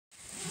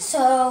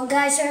So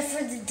guys, sorry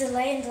for the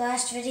delay in the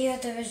last video.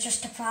 There was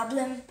just a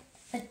problem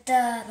with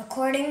the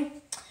recording.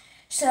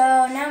 So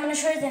now I'm going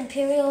to show you the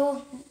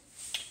Imperial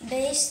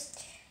base.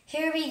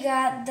 Here we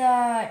got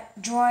the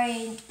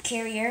droid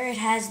carrier. It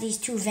has these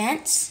two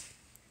vents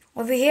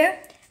over here.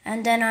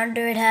 And then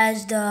under it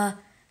has the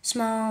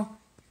small,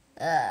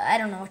 I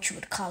don't know what you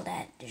would call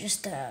that.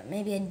 Just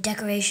maybe a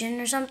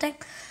decoration or something.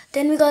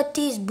 Then we got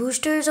these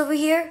boosters over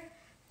here.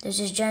 There's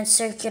this giant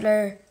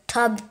circular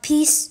tub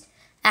piece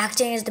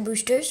acting as the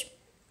boosters.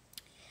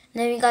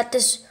 And then we got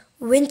this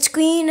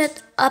windscreen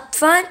up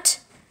front.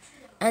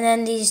 And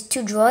then these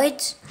two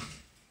droids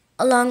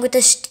along with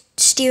the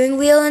steering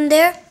wheel in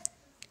there.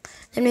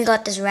 Then we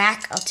got this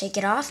rack. I'll take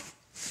it off.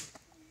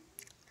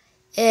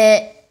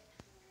 It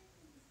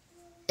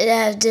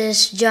has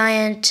this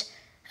giant,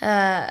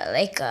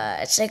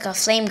 it's like a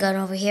flame gun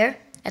over here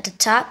at the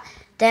top.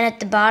 Then at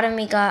the bottom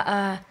we got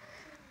a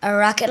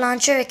rocket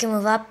launcher. It can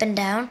move up and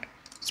down.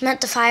 It's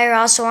meant to fire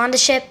also on the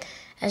ship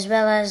as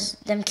well as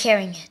them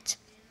carrying it.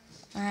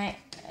 Alright,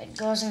 it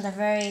goes in the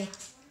very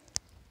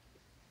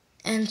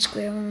end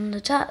square on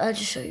the top. I'll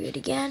just show you it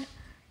again.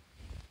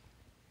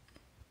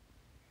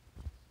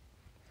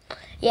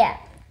 Yeah,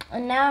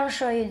 and now I'll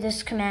show you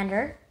this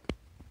commander.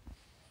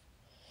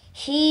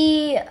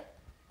 He's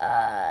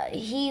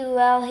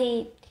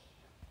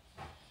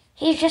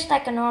just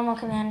like a normal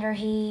commander.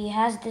 He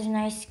has this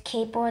nice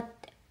cape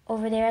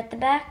over there at the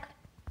back,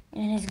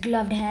 and his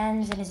gloved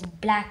hands and his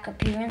black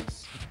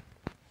appearance.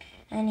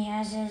 And he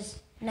has his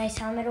nice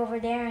helmet over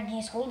there, and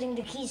he's holding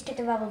the keys to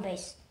the rebel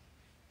base.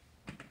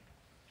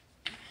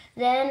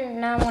 Then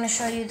now I'm going to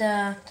show you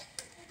the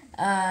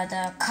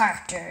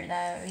cart, or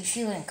the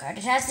refueling cart.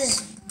 It has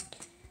this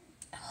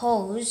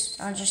hose.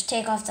 I'll just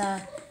take off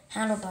the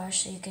handlebars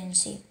so you can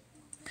see.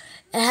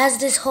 It has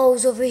this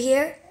hose over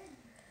here.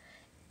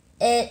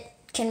 It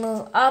can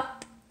move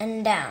up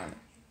and down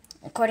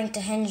according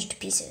to hinged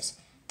pieces.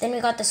 Then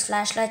we got this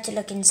flashlight to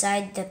look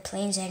inside the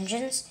plane's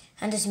engines,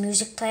 and this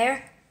music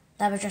player.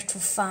 That was just for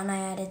fun, I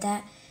added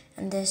that.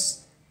 And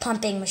this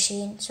pumping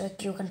machine, so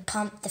you can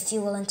pump the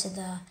fuel into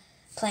the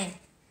plane.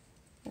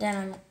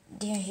 Then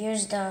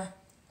here's the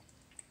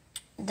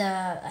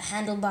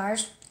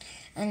handlebars,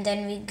 and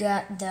then we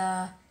got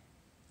the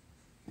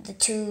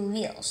two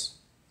wheels.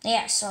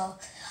 Yeah, so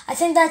I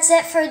think that's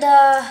it for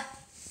the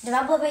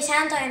Rebel Base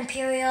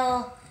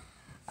Anti-Imperial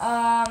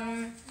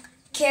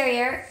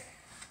carrier.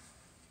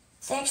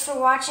 Thanks for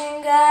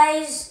watching,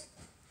 guys.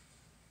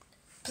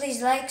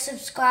 Please like,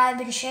 subscribe,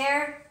 and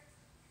share.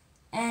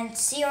 And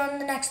see you on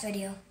the next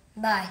video.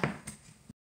 Bye.